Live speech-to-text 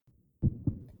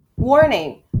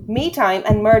Warning: Me Time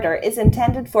and Murder is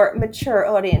intended for mature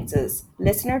audiences.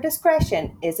 Listener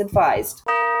discretion is advised.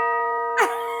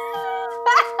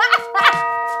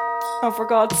 Oh, for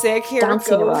God's sake, here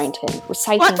Dancing it goes. around him,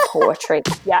 reciting poetry.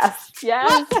 Yes.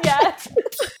 Oh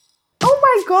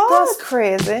my God! That's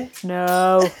crazy.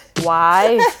 No.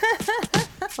 Why?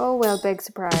 Oh, well, big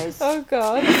surprise. Oh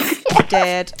God.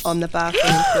 Dead on the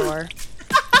bathroom floor.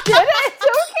 Did it?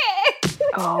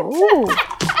 Okay. Oh.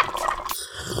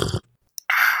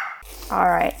 All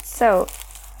right. So,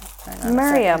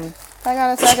 Miriam, Hang on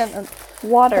a second.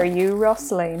 what are you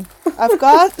rustling? I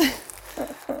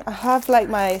have like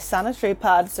my sanitary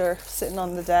pads are sitting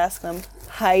on the desk and I'm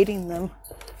hiding them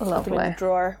in the Lovely.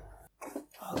 drawer.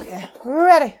 Okay,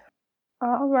 ready.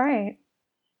 All right.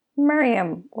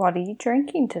 Miriam, what are you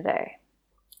drinking today?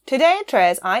 Today,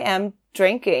 Trez, I am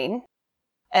drinking.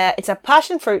 It's a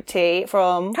passion fruit tea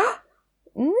from.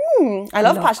 I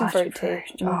love passion fruit tea.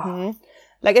 Mm-hmm.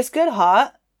 Like it's good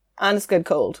hot and it's good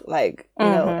cold. Like you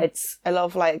know, I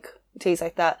love like teas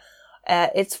like that.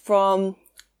 It's from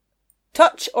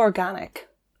Touch Organic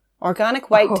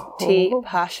white tea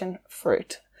passion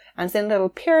fruit, and it's in a little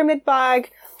pyramid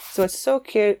bag. So it's so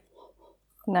cute.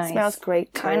 Nice. Smells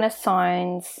great too. Kind of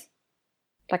sounds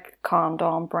like a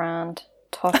condom brand.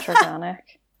 Touch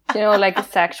Organic. You know, like a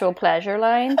sexual pleasure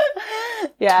line.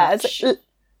 Yeah, Touch. it's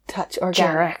Touch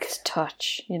Organic. Direct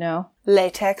touch, you know?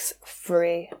 Latex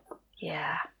free.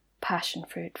 Yeah. Passion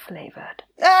fruit flavoured.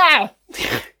 Ah!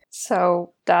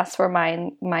 So that's where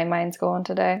my mind's going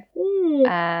today.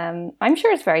 I'm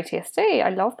sure it's very tasty. I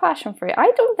love passion fruit.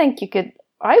 I don't think you could...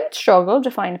 I would struggle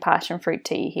to find passion fruit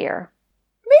tea here.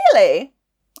 Really?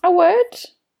 I would.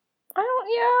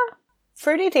 Yeah.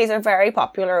 Fruity teas are very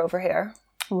popular over here.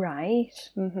 Right.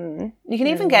 Mm-hmm. You can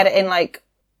even get it in like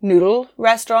noodle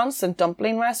restaurants and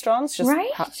dumpling restaurants. Just right?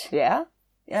 Yeah.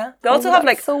 They also have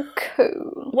like... so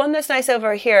cool. One that's nice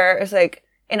over here is like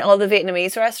in all the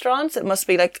Vietnamese restaurants, it must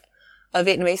be like a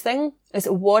Vietnamese thing, is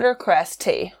watercress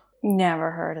tea.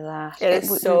 Never heard of that. It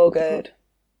is so good.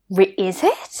 Is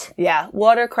it? Yeah,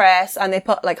 watercress, and they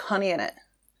put like honey in it.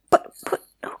 But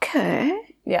okay.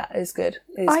 Yeah, it's good.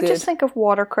 I just think of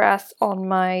watercress on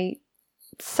my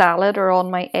salad or on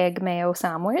my egg mayo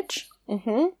sandwich.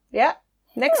 Mm-hmm. Yeah.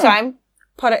 Next time,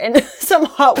 put it in some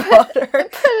hot water.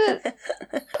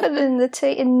 Put it in the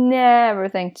tea. I never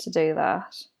think to do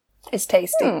that. It's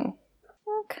tasty.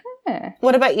 Okay.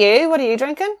 What about you? What are you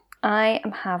drinking? I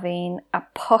am having a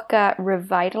Pukka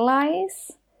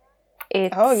Revitalize.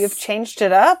 You've changed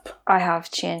it up. I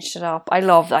have changed it up. I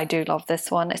do love this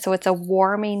one. So it's a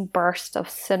warming burst of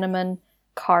cinnamon,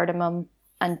 cardamom,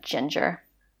 and ginger.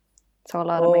 So a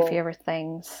lot of my favourite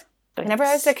things. Whenever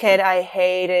I was a kid, I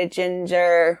hated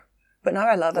ginger, but now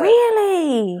I love it.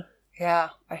 Really? Yeah,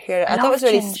 I hear it. I thought it was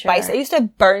really spicy. It used to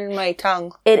burn my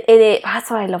tongue. It that's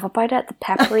what I love about it. The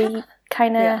peppery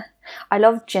kind of. Yeah. I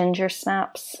love ginger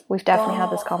snaps. We've definitely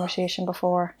had this conversation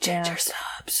before. Ginger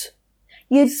snaps.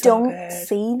 You don't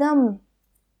see them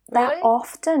that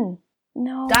often.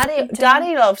 No.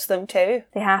 Daddy loves them too.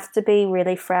 They have to be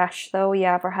really fresh though. You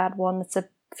ever had one that's a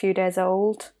few days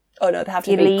old? Oh no, they have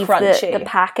to you be leave crunchy. The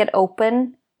packet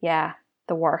open. Yeah,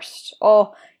 the worst.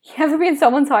 Oh, you ever been in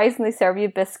someone's house and they serve you a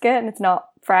biscuit and it's not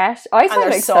fresh? I sound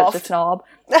like such a snob.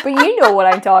 But you know what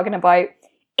I'm talking about.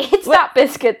 It's that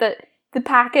biscuit that the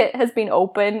packet has been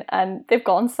open and they've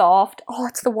gone soft. Oh,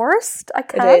 it's the worst. I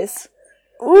can't. It is.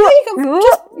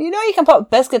 You can put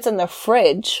biscuits in the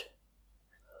fridge.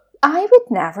 I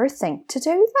would never think to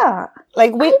do that. I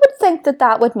would think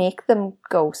that would make them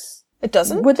go. It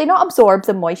doesn't. Would they not absorb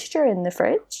the moisture in the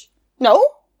fridge? No.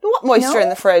 What moisture in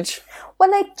the fridge? Well,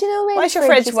 like, do you know when why is your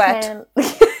fridge wet?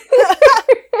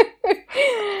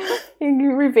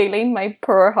 You're revealing my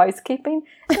poor housekeeping.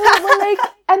 No, well, like,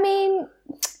 I mean,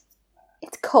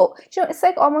 it's cold. You know, it's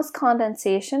like almost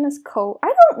condensation is cold.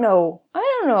 I don't know.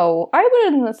 I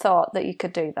wouldn't have thought that you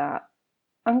could do that.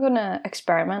 I'm going to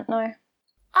experiment now.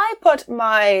 I put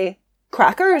my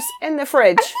crackers in the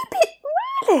fridge.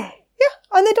 Really? Yeah,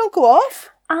 and they don't go off.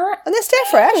 And they stay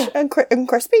fresh and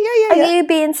crispy. Yeah. Are you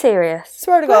being serious?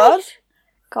 Swear to God.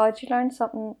 God, you learned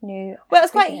something new. Well,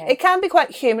 it can be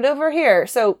quite humid over here.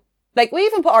 So, like, we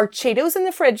even put our Cheetos in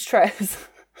the fridge trays.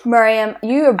 Miriam,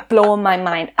 you are blowing my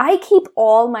mind. I keep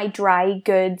all my dry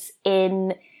goods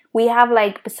in. We have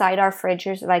like beside our fridge,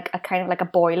 there's like a kind of like a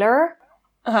boiler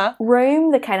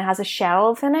room that kind of has a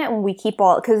shelf in it, and we keep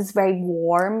all, because it's very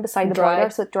warm beside the boiler,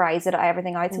 so it dries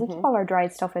everything out. So we keep all our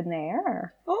dried stuff in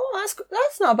there. Oh,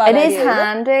 that's not a bad idea. It is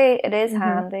handy. It is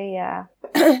handy. Yeah.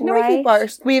 No, we keep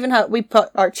ours. We put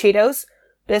our Cheetos,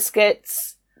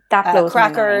 biscuits, that blows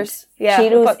crackers. My mind. Yeah,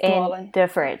 Cheetos in the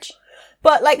fridge.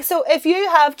 But like, so if you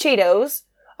have Cheetos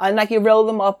and like you roll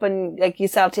them up and like you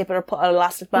sellotape and like you roll them up and like you sellotape it or put an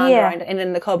elastic band around it and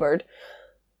in the cupboard,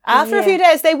 after a few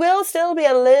days they will still be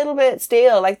a little bit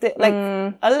stale. Like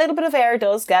a little bit of air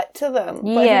does get to them.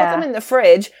 But if you put them in the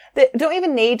fridge, they don't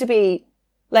even need to be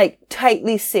like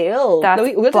tightly sealed. That's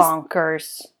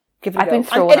bonkers. I've been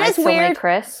throwing out so many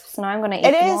crisps, now I'm going to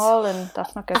eat them all, and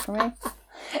that's not good for me.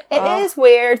 It is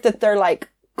weird that they're like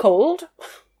cold.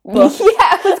 But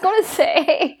I was going to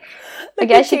say. Like, I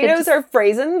guess the Cheetos are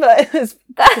freezing, but they're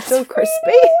still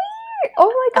crispy. Oh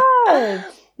my god.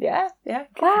 Yeah.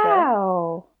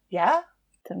 Wow. Yeah.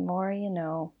 The more you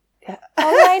know. Yeah.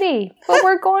 Alrighty. But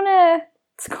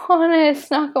it's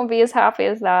not going to be as happy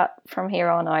as that from here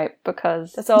on out,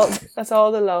 because that's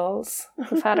all the lols.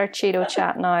 We've had our Cheeto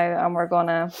chat now, and we're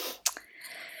gonna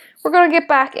get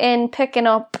back in picking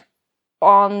up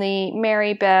on the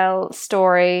Mary Bell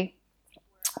story.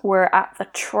 We're at the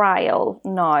trial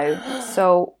now.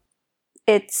 So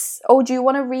do you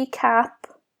want to recap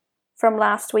from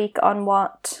last week on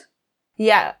what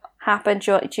happened?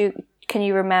 Can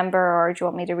you remember, or do you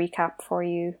want me to recap for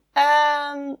you?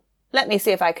 Let me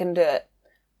see if I can do it.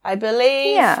 I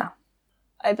believe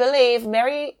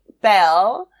Mary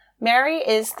Bell, Mary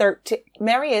is 13,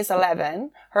 Mary is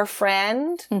 11. Her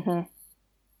friend,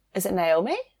 is it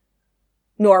Naomi?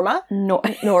 Norma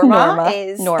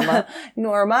is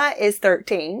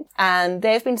 13, and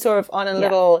they've been sort of on a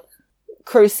little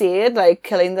crusade, like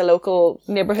killing the local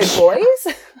neighborhood boys,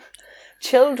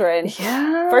 children.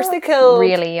 Yeah. First they killed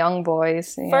really young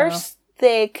boys. First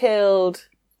they killed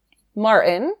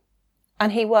Martin,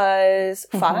 and he was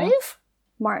 5.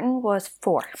 Martin was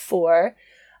 4. 4.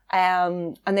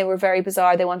 And they were very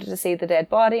bizarre. They wanted to see the dead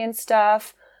body and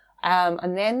stuff.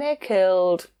 And then they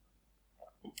killed,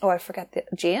 I forget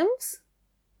James?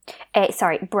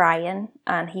 Brian,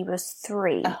 and he was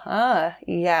 3.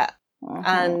 Yeah.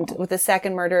 And with the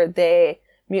second murder, they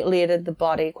mutilated the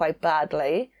body quite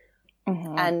badly.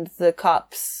 And the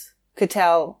cops could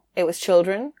tell it was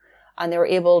children, and they were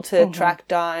able to track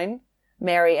down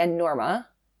Mary and Norma,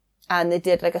 and they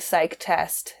did like a psych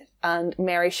test, and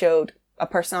Mary showed a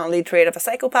personality trait of a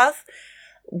psychopath,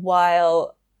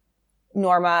 while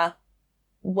Norma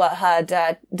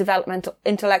had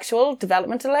intellectual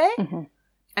development delay.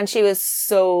 And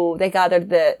they gathered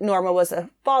that Norma was a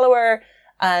follower,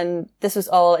 and this was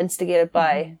all instigated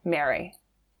by Mary.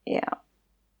 Yeah.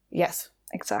 Yes.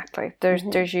 Exactly. That's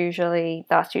usually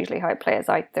how it plays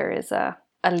out. There is a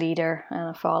leader and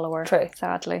a follower. True.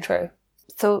 Sadly. True.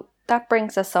 So that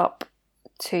brings us up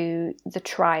to the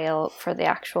trial for the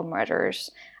actual murders.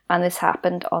 And this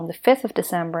happened on the 5th of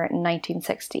December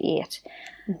 1968.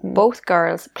 Both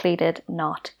girls pleaded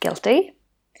not guilty.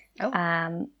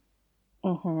 And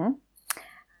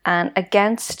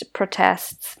against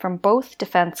protests from both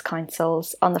defence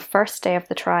counsels, on the first day of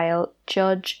the trial,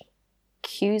 Judge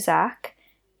Cusack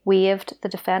waived the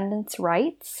defendants'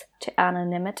 rights to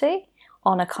anonymity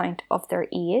on account of their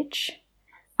age.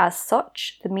 As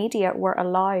such, the media were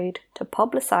allowed to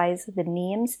publicise the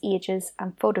names, ages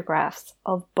and photographs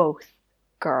of both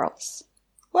girls.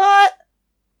 What?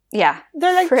 Yeah.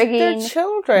 They're they're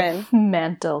children.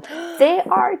 Mental. They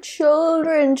are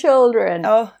children.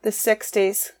 Oh, the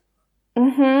 60s.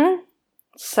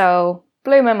 So,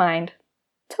 blew my mind.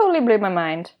 Totally blew my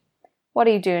mind. What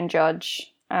are you doing,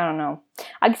 Judge? I don't know.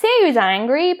 I'd say he was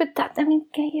angry, but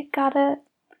you gotta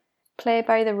play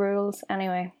by the rules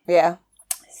anyway. Yeah.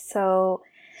 So,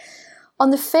 on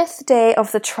the 5th day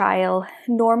of the trial,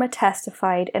 Norma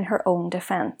testified in her own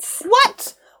defence.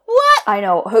 What? I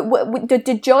know.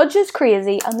 The judge is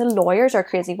crazy and the lawyers are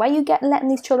crazy. Why are you letting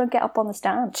these children get up on the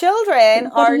stand? Children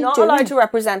are not allowed to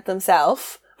represent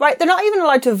themselves. Right? They're not even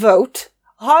allowed to vote.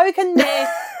 How can they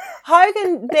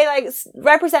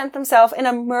represent themselves in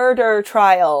a murder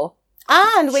trial?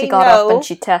 And she got up and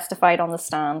she testified on the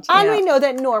stand. And we know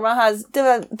that Norma has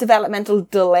developmental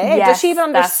delay. Yes, does she even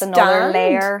understand? That's another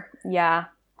layer. Yeah.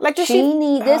 Like, this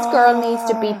girl needs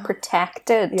to be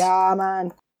protected. Yeah,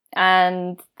 man.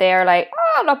 And they're like,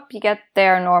 up you get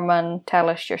there, Norman, tell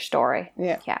us your story.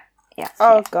 Yeah.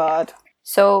 God.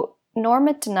 So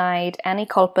Norma denied any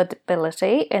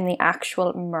culpability in the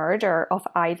actual murder of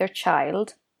either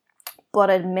child, but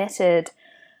admitted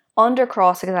under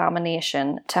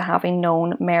cross-examination to having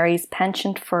known Mary's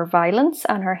penchant for violence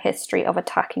and her history of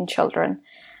attacking children,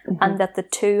 and that the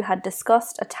two had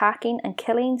discussed attacking and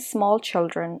killing small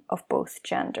children of both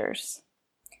genders.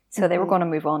 So they were going to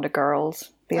move on to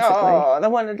girls, basically. Oh, they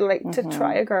wanted to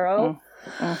try a girl.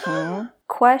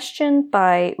 Questioned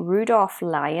by Rudolph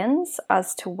Lyons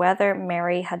as to whether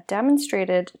Mary had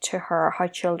demonstrated to her how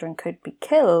children could be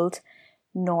killed,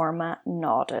 Norma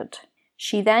nodded.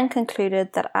 She then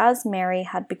concluded that as Mary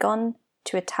had begun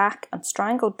to attack and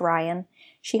strangle Brian,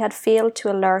 she had failed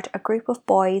to alert a group of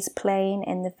boys playing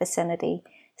in the vicinity,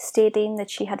 stating that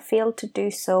she had failed to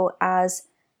do so as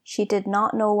she did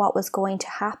not know what was going to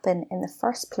happen in the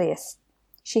first place.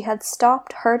 She had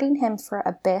stopped hurting him for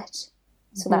a bit.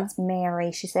 So that's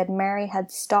Mary. She said Mary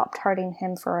had stopped hurting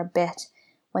him for a bit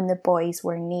when the boys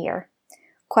were near.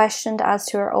 Questioned as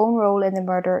to her own role in the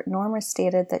murder, Norma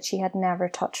stated that she had never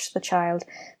touched the child.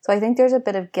 So I think there's a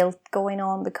bit of guilt going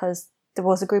on because there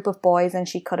was a group of boys and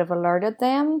she could have alerted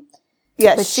them.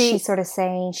 Yeah, but she's sort of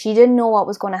saying she didn't know what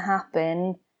was going to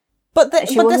happen. But this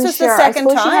is sure. The second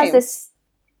time.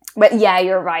 But yeah,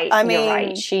 you're right. I mean, you're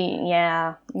right.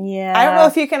 Yeah. I don't know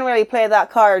if you can really play that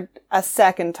card a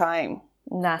second time.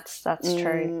 That's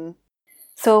true.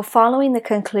 So following the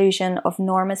conclusion of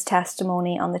Norma's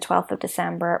testimony on the 12th of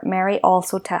December, Mary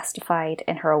also testified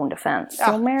in her own defence.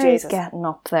 So Mary's getting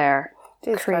up there.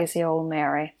 Jesus Crazy Christ. Old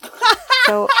Mary.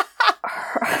 So,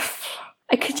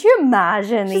 could you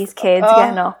imagine these kids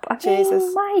getting up?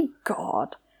 Jesus. My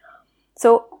God.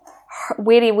 So,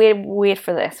 wait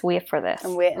for this.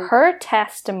 I'm waiting. Her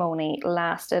testimony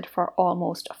lasted for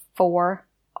almost 4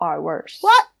 hours.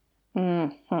 What?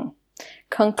 Mm-hmm.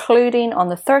 Concluding on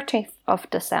the 13th of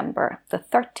December,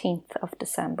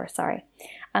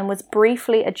 and was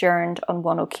briefly adjourned on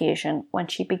one occasion when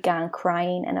she began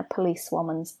crying in a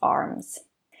policewoman's arms.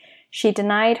 She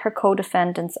denied her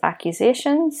co-defendant's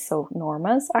accusations, so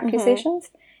Norma's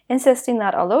accusations, insisting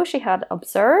that although she had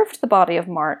observed the body of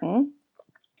Martin,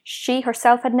 she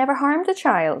herself had never harmed the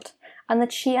child, and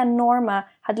that she and Norma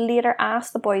had later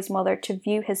asked the boy's mother to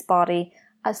view his body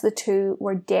as the two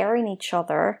were daring each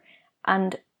other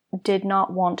and did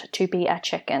not want to be a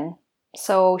chicken.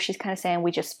 So she's kind of saying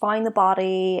we just found the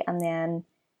body and then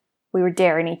we were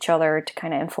daring each other to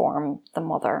kind of inform the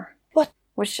mother. What?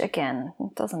 Which, again,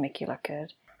 doesn't make you look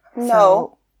good. No.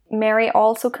 So Mary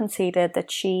also conceded that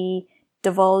she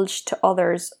divulged to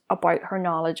others about her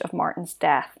knowledge of Martin's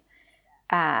death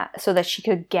so that she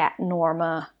could get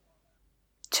Norma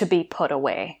to be put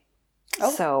away. Oh.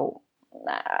 So,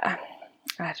 I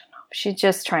don't know. She's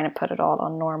just trying to put it all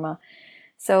on Norma.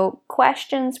 So,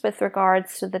 questions with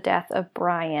regards to the death of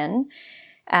Brian.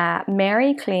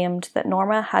 Mary claimed that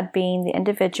Norma had been the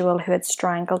individual who had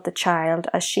strangled the child,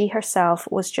 as she herself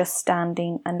was just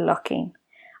standing and looking.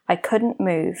 I couldn't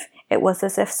move. It was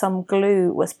as if some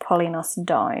glue was pulling us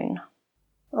down.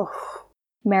 Oh.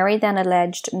 Mary then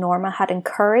alleged Norma had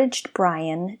encouraged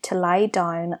Brian to lie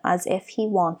down as if he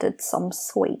wanted some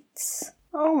sweets.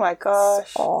 Oh my gosh.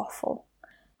 It's awful.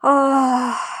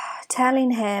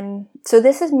 Telling him, so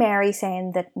this is Mary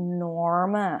saying that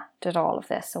Norma did all of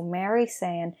this. So Mary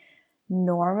saying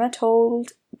Norma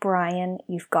told Brian,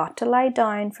 you've got to lie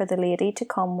down for the lady to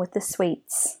come with the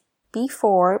sweets,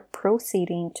 before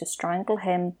proceeding to strangle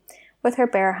him with her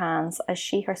bare hands as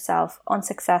she herself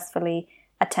unsuccessfully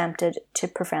attempted to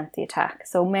prevent the attack.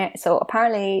 So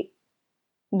apparently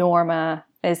Norma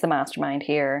is the mastermind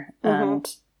here,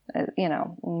 and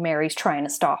Mary's trying to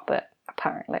stop it,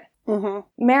 apparently.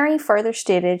 Mary further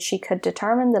stated she could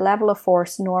determine the level of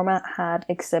force Norma had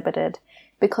exhibited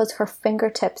because her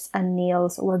fingertips and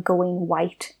nails were going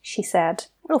white, she said.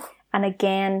 Oof. And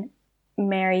again,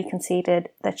 Mary conceded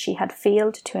that she had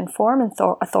failed to inform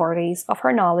authorities of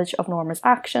her knowledge of Norma's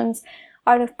actions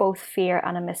out of both fear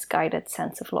and a misguided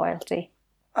sense of loyalty.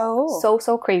 Oh.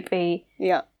 So creepy.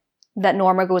 Yeah. That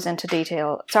Mary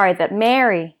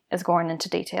is going into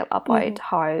detail about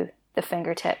how the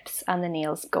fingertips and the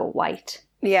nails go white.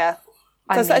 Yeah.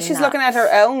 Because she's looking at her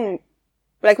own...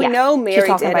 Like, we know Mary did it. She's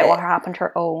talking about what happened to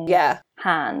her own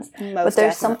hands. But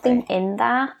there's something in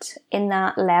that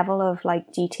level of,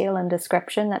 like, detail and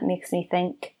description that makes me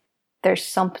think there's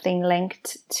something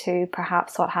linked to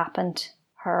perhaps what happened to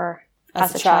her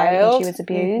as a child when she was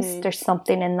abused. There's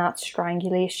something in that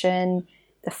strangulation,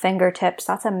 the fingertips.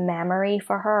 That's a memory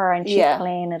for her, and she's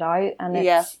playing it out. And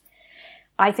it's...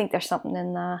 I think there's something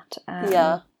in that.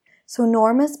 So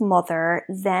Norma's mother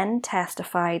then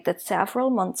testified that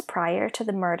several months prior to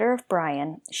the murder of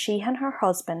Brian, she and her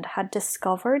husband had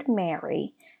discovered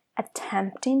Mary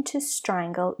attempting to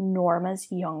strangle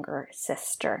Norma's younger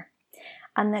sister,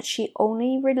 and that she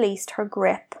only released her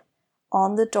grip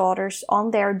on their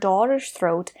daughter's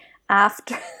throat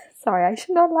after... Sorry, I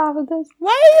should not laugh at this.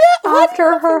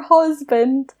 After her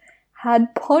husband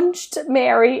had punched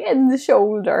Mary in the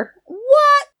shoulder.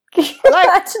 What? Can you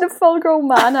imagine a full-grown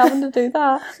man having to do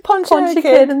that? Punch a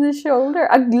kid in the shoulder.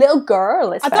 A little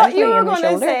girl, especially. I thought you were going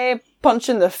to say punch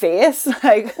in the face.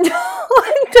 Like,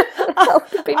 that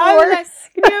would be worse.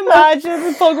 Can you imagine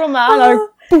a full-grown man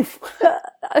Poof.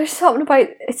 There's something about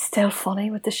it's still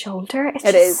funny with the shoulder.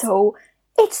 It's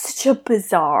such a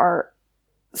bizarre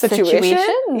situation.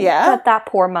 Yeah. That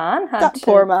poor man had to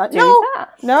do that.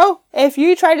 No. If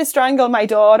you try to strangle my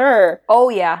daughter. Oh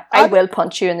yeah. I will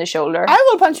punch you in the shoulder. I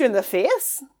will punch you in the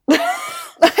face.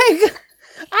 Like,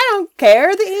 I don't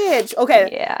care the age. Okay.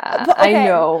 Yeah. Okay. I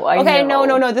know. Okay,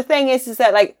 no. The thing is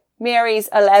that like Mary's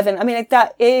 11. I mean, like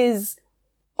that is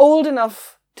old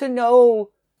enough to know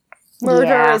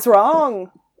murder is wrong.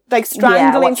 Like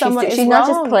strangling someone is wrong. She's not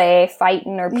just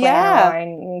fighting or playing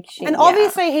around. And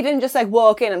obviously he didn't just like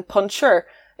walk in and punch her.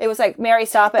 It was like, Mary,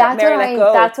 stop it. Mary, let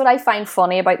go. That's what I find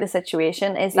funny about the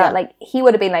situation is that like he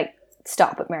would have been like,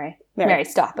 stop it, Mary. Mary,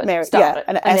 stop it. Mary, stop it.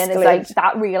 And then it's like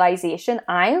that realization,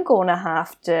 I'm going to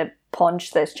have to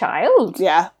punch this child.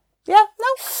 Yeah. Yeah, no.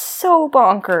 So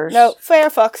bonkers. No, fair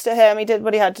fucks to him. He did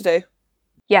what he had to do.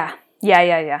 Yeah.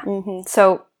 Mm-hmm.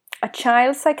 So a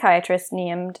child psychiatrist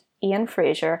named Ian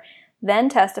Fraser then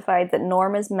testified that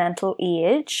Norma's mental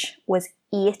age was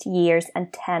 8 years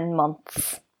and 10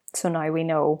 months. So now we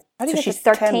know. So she's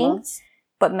 13,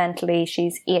 but mentally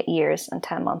she's 8 years and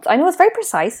 10 months. I know, it's very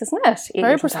precise, isn't it? 8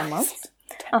 years and 10 months.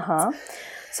 Uh-huh.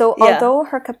 So although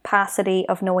her capacity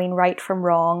of knowing right from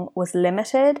wrong was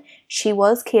limited, she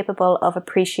was capable of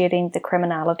appreciating the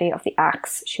criminality of the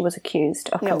acts she was accused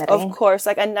of committing. Of course,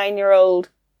 like a 9-year-old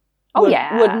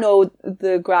would know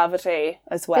the gravity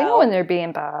as well. They know when they're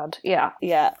being bad, yeah.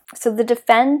 Yeah. So the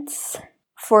defense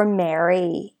for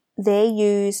Mary, they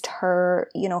used her,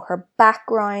 her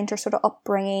background, her sort of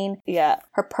upbringing,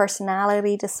 her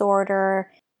personality disorder.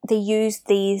 They used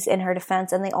these in her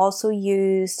defense, and they also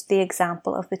used the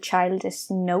example of the childish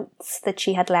notes that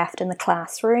she had left in the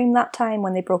classroom that time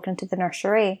when they broke into the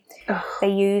nursery. Ugh.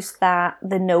 They used the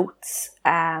notes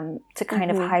to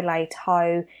kind of highlight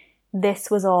how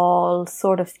this was all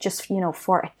sort of just,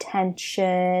 for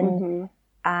attention.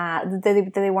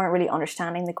 They weren't really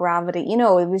understanding the gravity.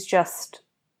 It was just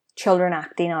children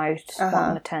acting out,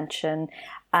 wanting attention.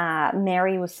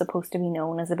 Mary was supposed to be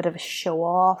known as a bit of a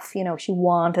show-off. She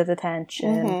wanted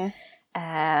attention.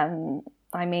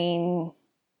 I mean,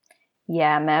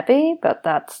 yeah, maybe, but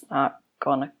that's not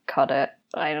gonna cut it.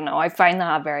 I don't know. I find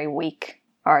that a very weak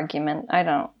argument. I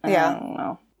don't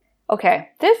know. Okay,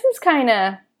 this is kind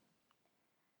of...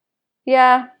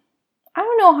 Yeah, I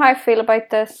don't know how I feel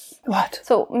about this. What?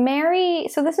 So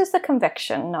this is the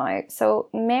conviction now. So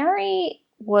Mary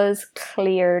was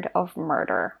cleared of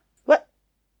murder. What?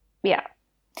 Yeah.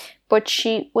 But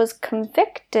she was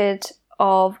convicted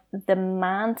of the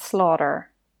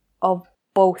manslaughter of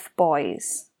both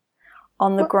boys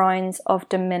on the grounds of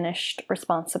diminished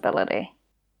responsibility.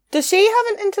 Does she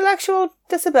have an intellectual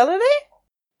disability?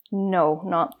 No,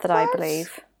 not that I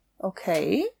believe.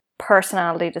 Okay.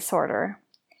 Personality disorder.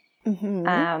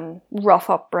 Rough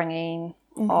upbringing,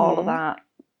 all of that.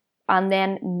 And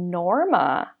then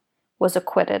Norma was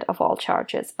acquitted of all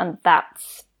charges, and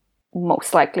that's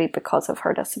most likely because of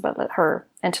her disability, her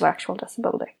intellectual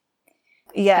disability.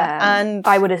 Yeah, and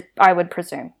I would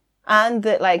presume. And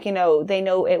that, they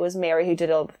know it was Mary who did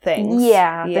all the things.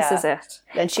 Yeah, this is it.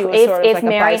 And she was sort of like a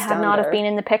bystander. If Mary had not have been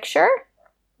in the picture,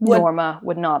 Norma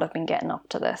would not have been getting up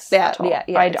to this at all. Yeah,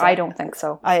 exactly. I don't think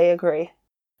so. I agree.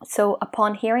 So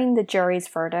upon hearing the jury's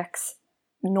verdicts,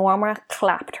 Norma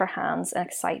clapped her hands in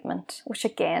excitement, which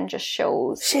again just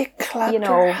shows... She clapped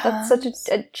her hands. That's such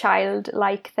a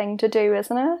childlike thing to do,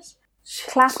 isn't it? She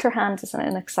clapped her hands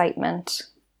in excitement.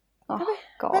 Oh,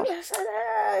 God.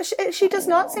 She does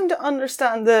not seem to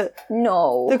understand the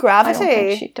gravity.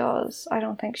 I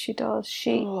don't think she does.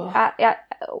 She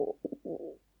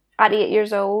at 8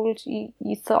 years old,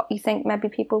 you think maybe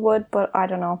people would, but I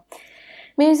don't know. I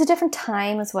mean, it was a different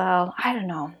time as well. I don't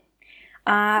know.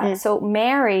 So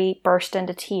Mary burst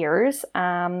into tears,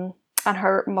 and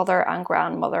her mother and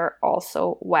grandmother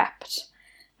also wept.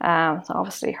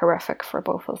 Obviously horrific for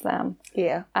both of them.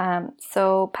 Yeah.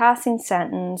 So passing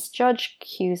sentence, Judge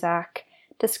Cusack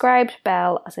described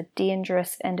Belle as a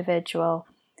dangerous individual,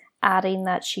 adding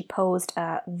that she posed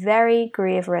a very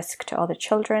grave risk to other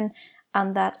children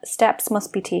and that steps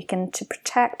must be taken to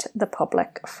protect the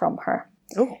public from her.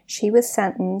 Oh. She was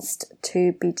sentenced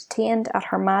to be detained at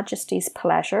Her Majesty's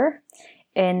pleasure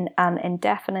in an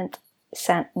indefinite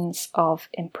sentence of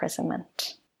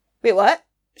imprisonment. Wait, what?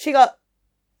 She got...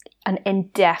 An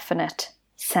indefinite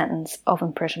sentence of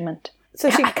imprisonment. So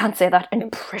I can't say that.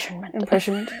 Imprisonment.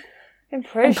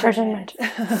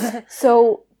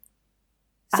 So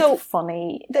that's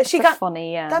funny.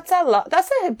 Funny, yeah. That's a lot. That's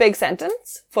a big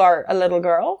sentence for a little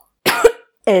girl.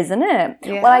 Isn't it?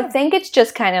 Yeah. Well, I think it's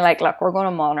just kind of like, look, we're going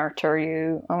to monitor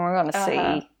you and we're going to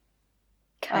see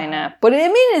kind of. But I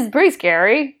mean, it's pretty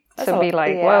scary. To be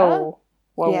like, whoa.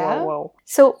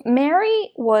 So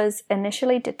Mary was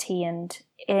initially detained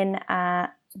in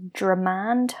a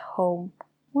Dramand home.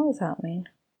 What does that mean?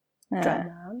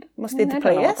 Dramand? Must be the place.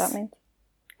 I don't know what that means.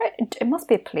 It must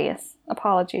be a place.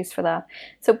 Apologies for that.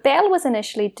 So Belle was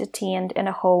initially detained in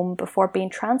a home before being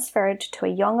transferred to a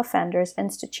young offenders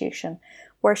institution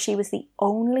where she was the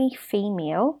only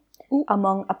female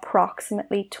among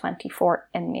approximately 24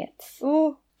 inmates.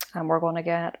 Ooh. And we're going to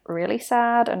get really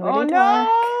sad and really dark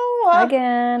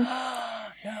again.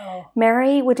 No.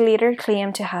 Mary would later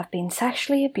claim to have been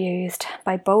sexually abused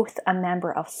by both a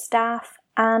member of staff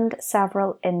and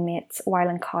several inmates while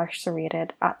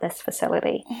incarcerated at this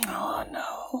facility. Oh,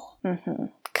 no. Mm-hmm.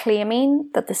 Claiming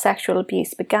that the sexual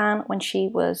abuse began when she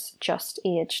was just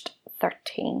aged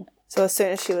 13. So as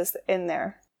soon as she was in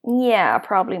there? Yeah,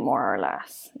 probably more or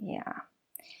less. Yeah.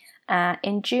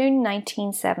 In June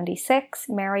 1976,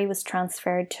 Mary was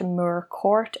transferred to Moor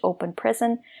Court Open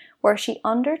Prison, where she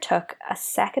undertook a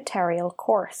secretarial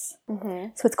course.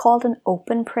 Mm-hmm. So it's called an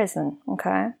open prison,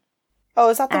 okay? Oh,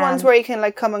 is that the ones where you can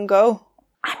like come and go?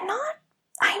 I'm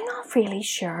not really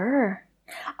sure.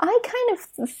 I kind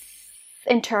of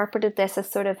interpreted this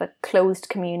as sort of a closed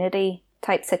community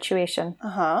type situation.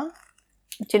 Uh-huh.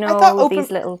 Do you know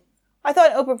these little... I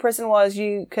thought open prison was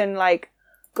you can like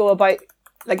go about,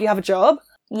 like you have a job.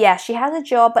 Yeah, she has a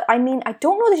job, but I mean, I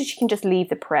don't know that she can just leave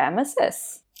the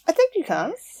premises. I think you can.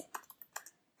 Yes.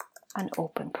 An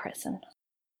open prison.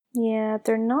 Yeah,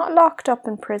 they're not locked up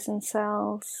in prison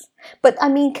cells. But, I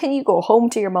mean, can you go home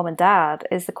to your mum and dad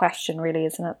is the question, really,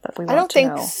 isn't it, that we want to know? I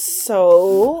don't think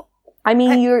so. I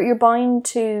mean, you're bound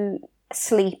to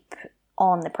sleep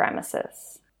on the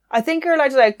premises. I think you're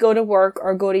allowed to, like, go to work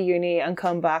or go to uni and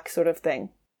come back sort of thing.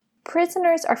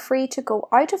 Prisoners are free to go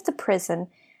out of the prison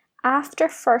after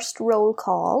first roll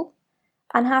call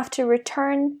and have to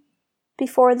return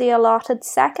before the allotted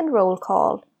second roll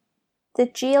call. The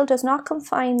jail does not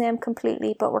confine them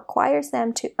completely, but requires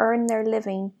them to earn their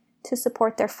living to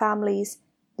support their families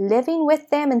living with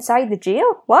them inside the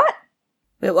jail. What?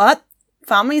 Wait, what?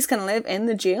 Families can live in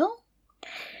the jail?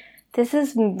 This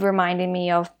is reminding me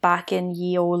of back in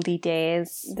ye olde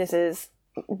days. This is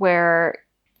where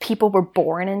people were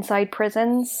born inside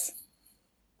prisons.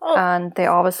 Oh. And they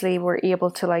obviously were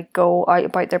able to like go out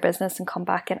about their business and come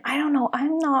back in. I don't know.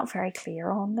 I'm not very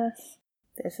clear on this.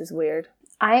 This is weird.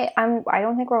 I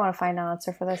don't think we're going to find an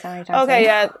answer for this anytime soon. Okay,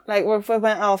 yeah. Like, we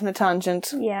went off on a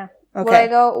tangent. Yeah. Okay. Will I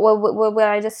go? Will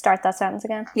I just start that sentence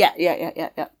again? Yeah.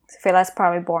 I feel that's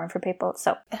probably boring for people,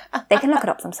 so they can look it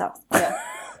up themselves. Yeah.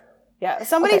 Yeah.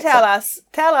 Somebody tell us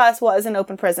what is an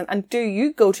open prison, and do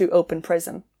you go to open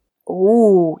prison?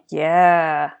 Oh,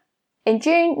 yeah. In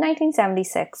June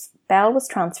 1976, Belle was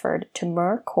transferred to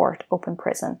Moor Court Open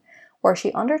Prison, where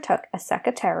she undertook a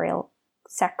secretarial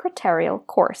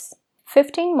course.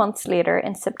 15 months later,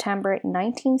 in September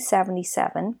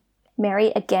 1977,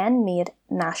 Mary again made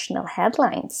national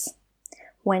headlines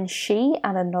when she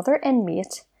and another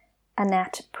inmate,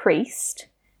 Annette Priest,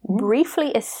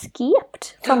 briefly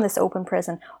escaped from this open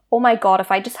prison. Oh my God,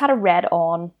 if I just had a read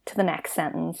on to the next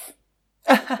sentence,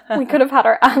 we could have had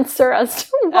our answer as to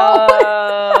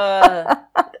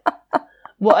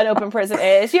what an open prison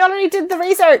is. You already did the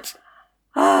research.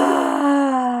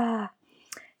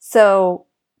 So,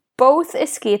 both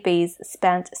escapees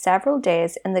spent several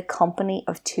days in the company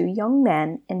of two young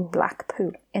men in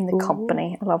Blackpool. In the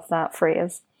company. I love that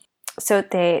phrase. So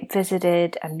they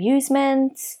visited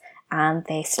amusements and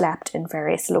they slept in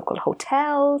various local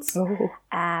hotels.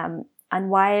 And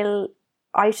while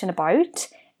out and about,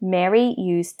 Mary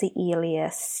used the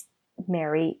alias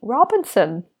Mary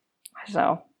Robinson. I don't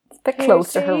know. It's a bit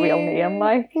close to her real name,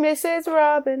 like. Mrs.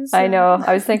 Robinson. I know.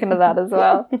 I was thinking of that as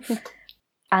well.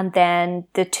 And then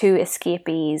the two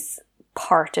escapees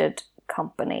parted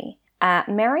company.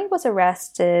 Mary was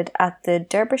arrested at the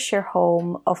Derbyshire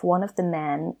home of one of the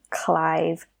men,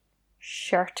 Clive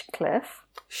Shirtcliffe.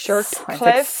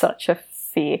 Shirtcliffe? Such a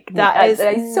fake name. I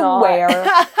swear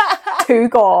to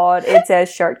God, it says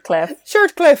Shirtcliffe.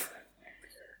 Shirtcliffe.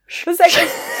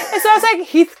 It sounds like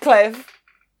Heathcliff.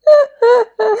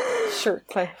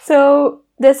 Shirtcliffe. So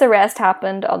this arrest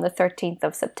happened on the 13th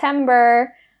of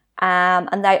September.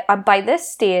 And by this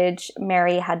stage,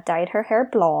 Mary had dyed her hair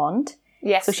blonde.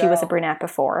 Yes. So she was a brunette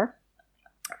before.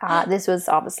 This was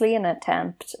obviously an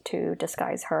attempt to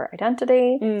disguise her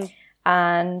identity.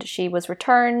 And she was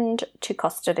returned to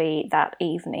custody that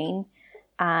evening.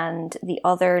 And the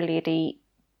other lady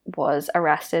was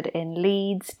arrested in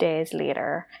Leeds days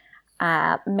later.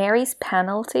 Mary's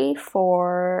penalty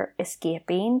for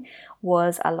escaping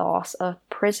was a loss of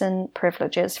prison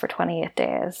privileges for 28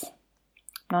 days.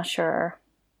 Not sure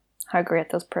how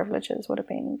great those privileges would have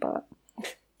been, but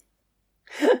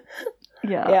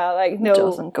yeah, like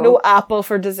no apple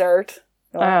for dessert.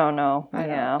 I don't know.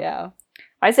 Yeah.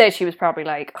 I say she was probably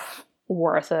like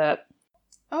worth it.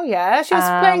 Oh yeah, she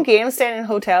was playing games, staying in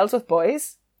hotels with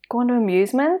boys, going to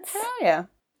amusements. Oh yeah.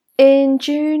 In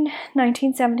June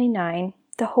 1979,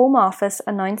 the Home Office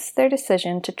announced their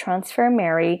decision to transfer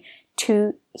Mary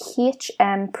to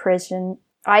HM Prison.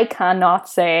 I cannot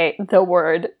say the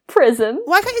word prison.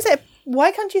 Why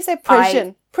can't you say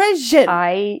prison? Prison.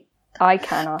 I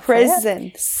cannot prison. Say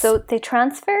it. So they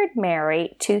transferred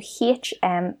Mary to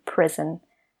HM Prison,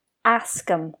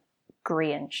 Askham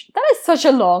Grange. That is such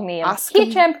a long name.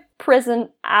 HM Prison,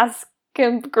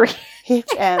 Askham Grange.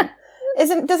 HM.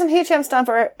 Doesn't HM stand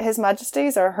for His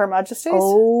Majesty's or Her Majesty's?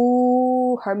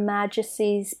 Oh, Her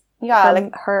Majesty's. Yeah,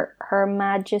 Her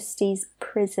Majesty's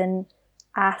Prison,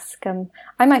 Askham.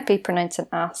 I might be pronouncing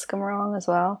Askham wrong as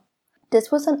well.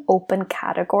 This was an open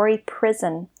category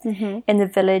prison in the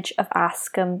village of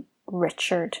Askham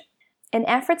Richard. In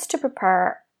efforts to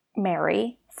prepare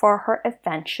Mary for her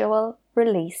eventual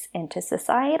release into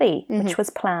society, which was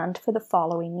planned for the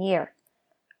following year.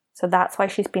 So that's why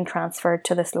she's been transferred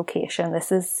to this location.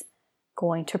 This is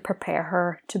going to prepare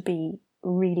her to be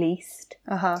released.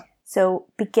 So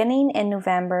beginning in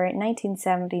November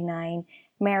 1979,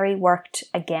 Mary worked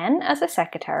again as a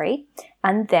secretary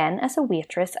and then as a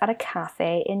waitress at a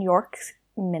cafe in York's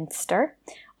Minster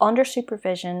under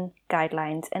supervision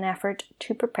guidelines in effort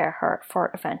to prepare her for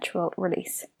eventual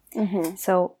release.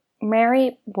 So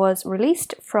Mary was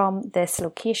released from this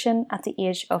location at the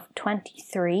age of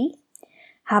 23,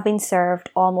 having served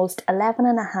almost 11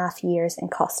 and a half years in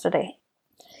custody.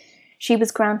 She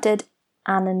was granted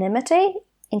anonymity,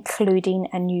 including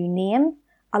a new name,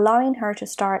 allowing her to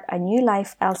start a new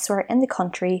life elsewhere in the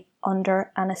country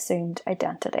under an assumed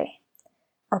identity.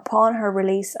 Upon her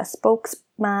release, a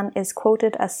spokesman is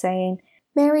quoted as saying,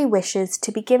 "Mary wishes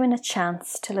to be given a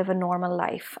chance to live a normal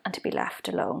life and to be left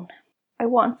alone. I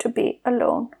want to be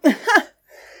alone."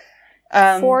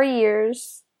 4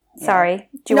 years. Sorry.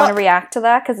 Do you want to react to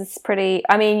that? Because it's pretty...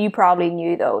 I mean, you probably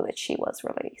knew, though, that she was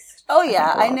released. Oh,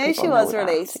 yeah. I knew she was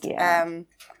released. Yeah.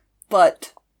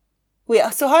 But...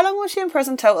 Wait, so how long was she in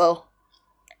prison total?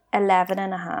 11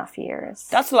 and a half years.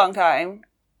 That's a long time,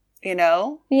 you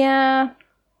know? Yeah.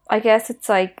 I guess it's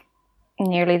like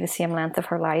nearly the same length of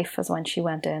her life as when she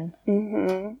went in.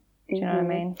 Do you know what I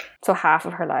mean? So half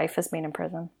of her life has been in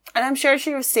prison. And I'm sure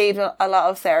she received a lot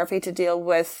of therapy to deal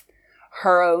with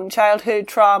her own childhood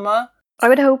trauma. I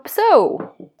would hope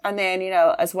so. And then, you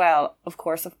know, as well, of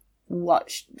course, of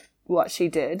what she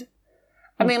did.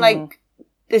 I mean, like...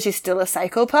 Is she still a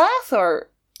psychopath, or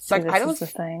like I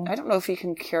don't know if you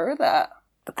can cure that.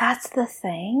 But that's the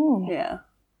thing. Yeah.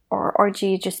 Or do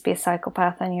you just be a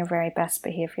psychopath on your very best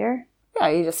behaviour? Yeah,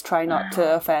 you just try not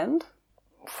to offend.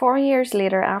 4 years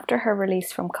later, after her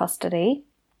release from custody,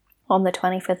 on the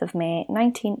 25th of May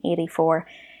 1984,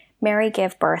 Mary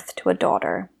gave birth to a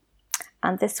daughter,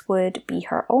 and this would be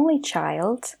her only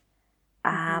child.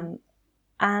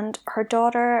 And her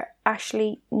daughter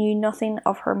actually knew nothing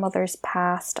of her mother's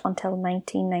past until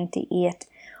 1998,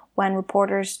 when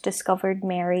reporters discovered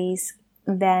Mary's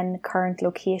then current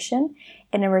location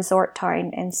in a resort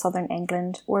town in southern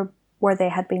England where they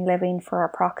had been living for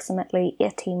approximately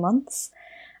 18 months.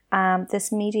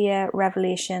 This media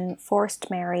revelation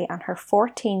forced Mary and her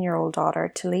 14-year-old daughter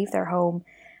to leave their home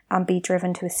and be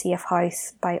driven to a safe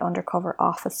house by undercover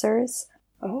officers.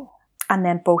 Oh. And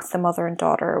then both the mother and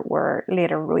daughter were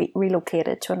later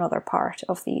relocated to another part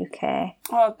of the UK.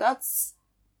 Oh,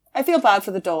 I feel bad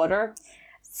for the daughter.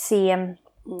 Same.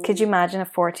 Could you imagine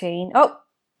at 14? Oh,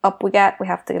 up we get, we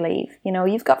have to leave. You know,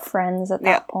 you've got friends at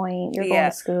that point. You're going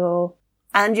to school.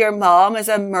 And your mom is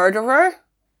a murderer?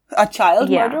 A child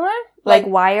murderer? Like,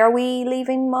 why are we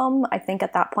leaving, Mum? I think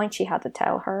at that point she had to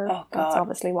tell her. Oh, God. That's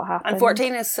obviously what happened. And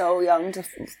 14 is so young to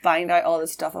find out all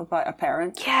this stuff about a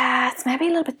parent. Yeah, it's maybe a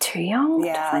little bit too young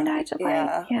to find out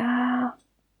about. Yeah.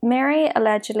 Mary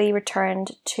allegedly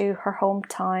returned to her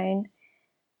hometown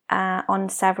on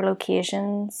several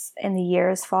occasions in the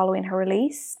years following her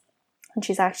release. And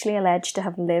she's actually alleged to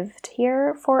have lived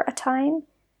here for a time.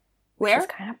 Where? Which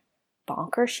is kind of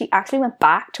bonkers. She actually went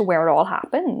back to where it all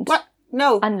happened. What?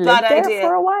 No, and lived there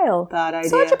for a while. Bad idea.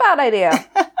 Such a bad idea.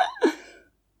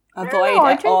 Avoid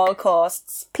at all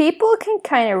costs. People can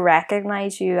kind of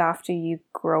recognize you after you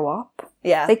grow up.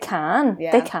 Yeah. They can.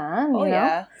 Yeah. They can, you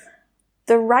know.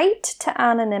 The right to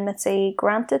anonymity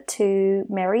granted to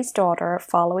Mary's daughter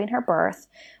following her birth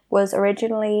was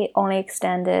originally only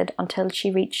extended until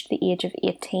she reached the age of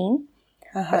 18.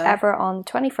 However, on the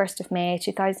 21st of May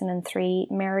 2003,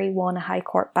 Mary won a High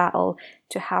Court battle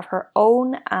to have her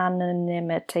own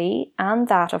anonymity and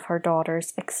that of her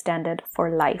daughters extended for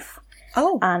life.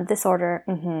 Oh. And this order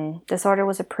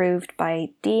was approved by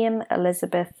Dame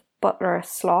Elizabeth Butler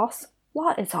Sloss.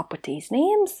 What is up with these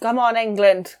names? Come on,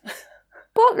 England.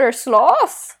 Butler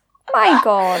Sloss. My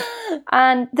God.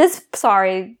 And this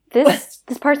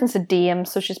person's a dame,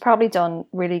 so she's probably done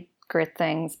really great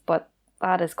things, but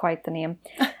that is quite the name.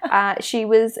 She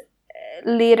was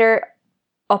later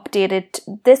updated.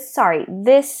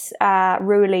 This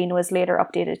ruling was later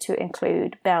updated to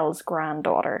include Belle's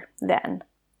granddaughter then.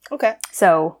 Okay.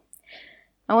 So,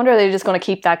 I wonder if they're just going to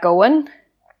keep that going.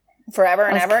 Forever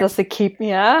and ever? Just to keep,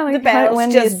 yeah. The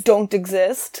Bells just don't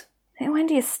exist. When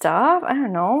do you stop? I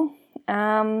don't know.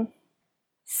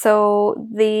 So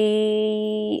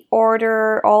the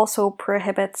order also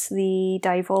prohibits the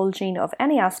divulging of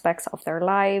any aspects of their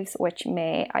lives which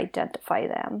may identify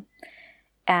them.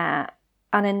 And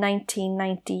in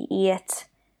 1998,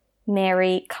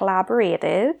 Mary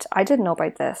collaborated. I didn't know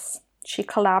about this. She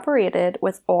collaborated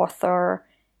with author,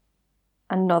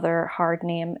 another hard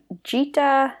name,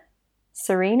 Gita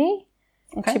Serini,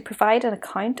 to provide an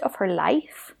account of her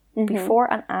life before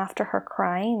and after her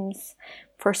crimes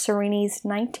for Serini's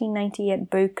 1998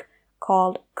 book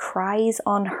called Cries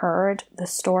Unheard, The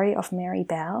Story of Mary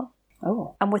Bell.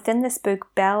 Oh. And within this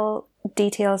book, Bell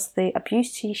details the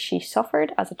abuse she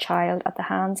suffered as a child at the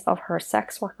hands of her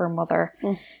sex worker mother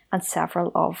and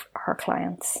several of her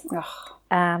clients.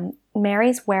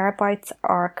 Mary's whereabouts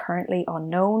are currently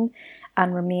unknown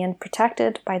and remain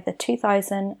protected by the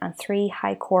 2003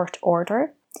 High Court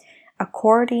order.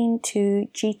 According to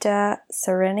Gita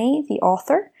Serini, the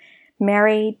author,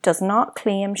 Mary does not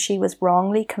claim she was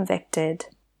wrongly convicted,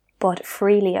 but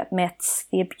freely admits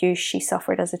the abuse she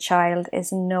suffered as a child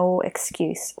is no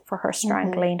excuse for her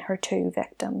strangling her two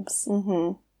victims.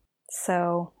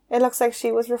 So it looks like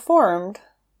she was reformed.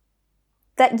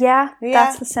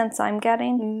 That's the sense I'm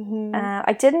getting.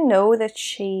 I didn't know that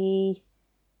she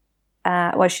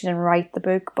she didn't write the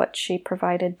book, but she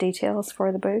provided details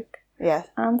for the book. Yeah.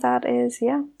 And that is the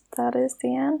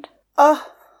end.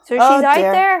 Oh. So she's out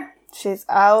there. She's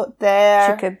out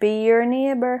there. She could be your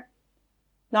neighbour.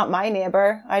 Not my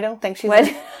neighbour. I don't think she's...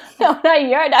 No, not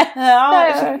your neighbour.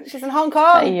 No, she's in Hong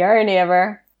Kong. Not your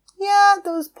neighbour. Yeah,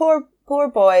 those poor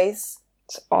boys.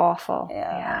 It's awful.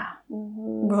 Yeah.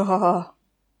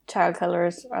 Child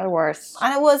killers are the worst.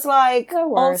 And it was like,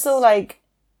 also like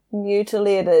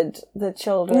mutilated the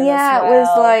children Yeah, as well. It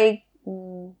was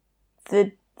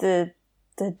like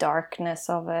the darkness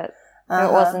of it.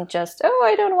 It wasn't just,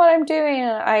 I don't know what I'm doing.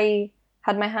 I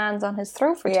had my hands on his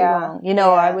throat for too long. You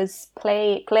know, I was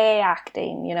play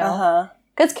acting, you know.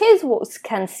 Because kids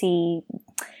can see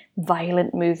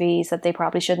violent movies that they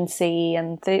probably shouldn't see,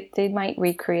 and they might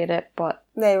recreate it, but...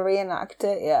 They reenact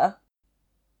it, yeah.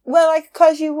 Well, like,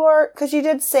 because you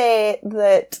did say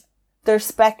that there's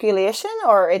speculation,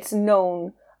 or it's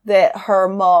known that her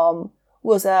mom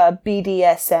was a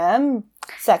BDSM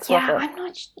sex worker. I'm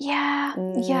not... Yeah.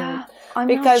 I'm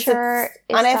because not sure.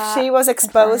 And if she was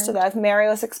exposed to that, if Mary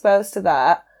was exposed to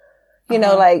that, you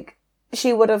know, like,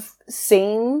 she would have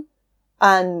seen,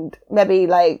 and maybe,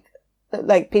 like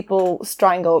people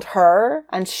strangled her,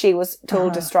 and she was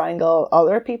told to strangle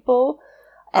other people.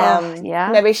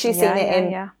 Maybe she's seen it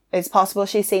in... It's possible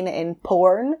she's seen it in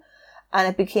porn, and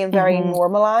it became very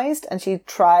normalized, and she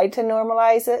tried to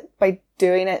normalize it by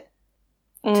doing it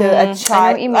to a child. I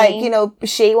know what you mean. Like, you know,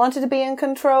 she wanted to be in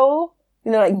control.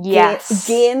 You know, like,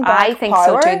 gain back I think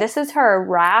power. so too. This is her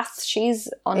wrath. She's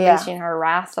unleashing her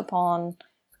wrath upon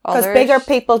others. Because bigger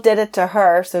people did it to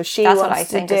her, so she wants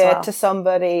to do it to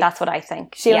somebody. That's what I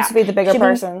think. She wants to be the bigger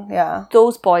person.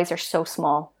 Those boys are so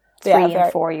small. 3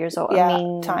 and 4 years old. Yeah, I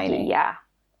mean, tiny. Yeah.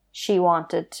 She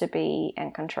wanted to be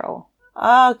in control.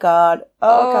 Oh, God.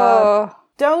 Oh, God.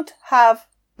 Don't have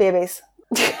babies.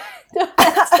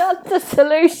 That's not the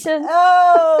solution.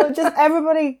 Oh, just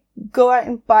everybody go out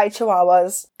and buy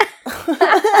chihuahuas.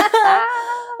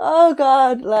 Oh,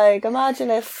 God. Like, imagine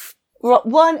if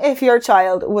your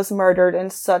child was murdered in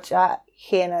such a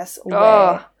heinous way.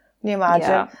 Can you imagine?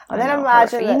 Yeah, and then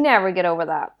imagine you never get over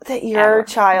that. That your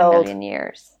child... In a million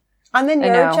years. And then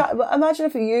your child... Imagine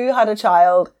if you had a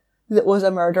child that was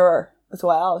a murderer as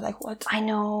well. Like, what? I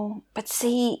know. But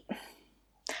see,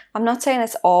 I'm not saying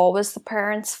it's always the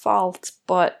parents' fault,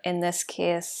 but in this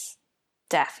case,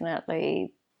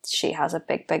 definitely she has a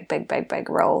big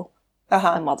role.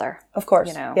 The mother. Of course.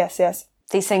 You know? Yes.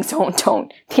 These things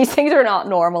don't. These things are not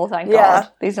normal, thank God.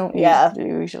 These don't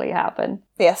usually happen.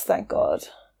 Yes, thank God.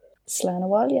 Slán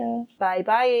Bhaile.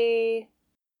 Bye.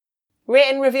 Rate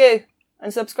and review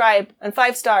and subscribe and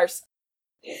 5 stars.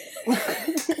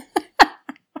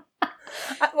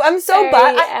 I'm so very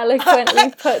bad.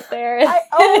 Eloquently put there. I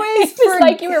always It's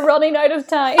like you were running out of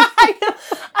time.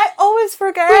 I always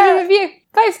forget. Rate and review.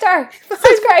 5 star.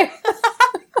 Subscribe.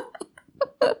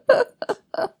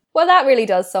 Well, that really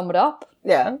does sum it up.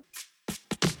 Yeah.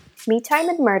 Me Time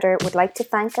and Murder would like to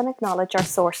thank and acknowledge our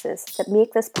sources that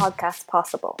make this podcast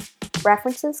possible.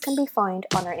 References can be found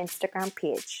on our Instagram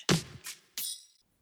page.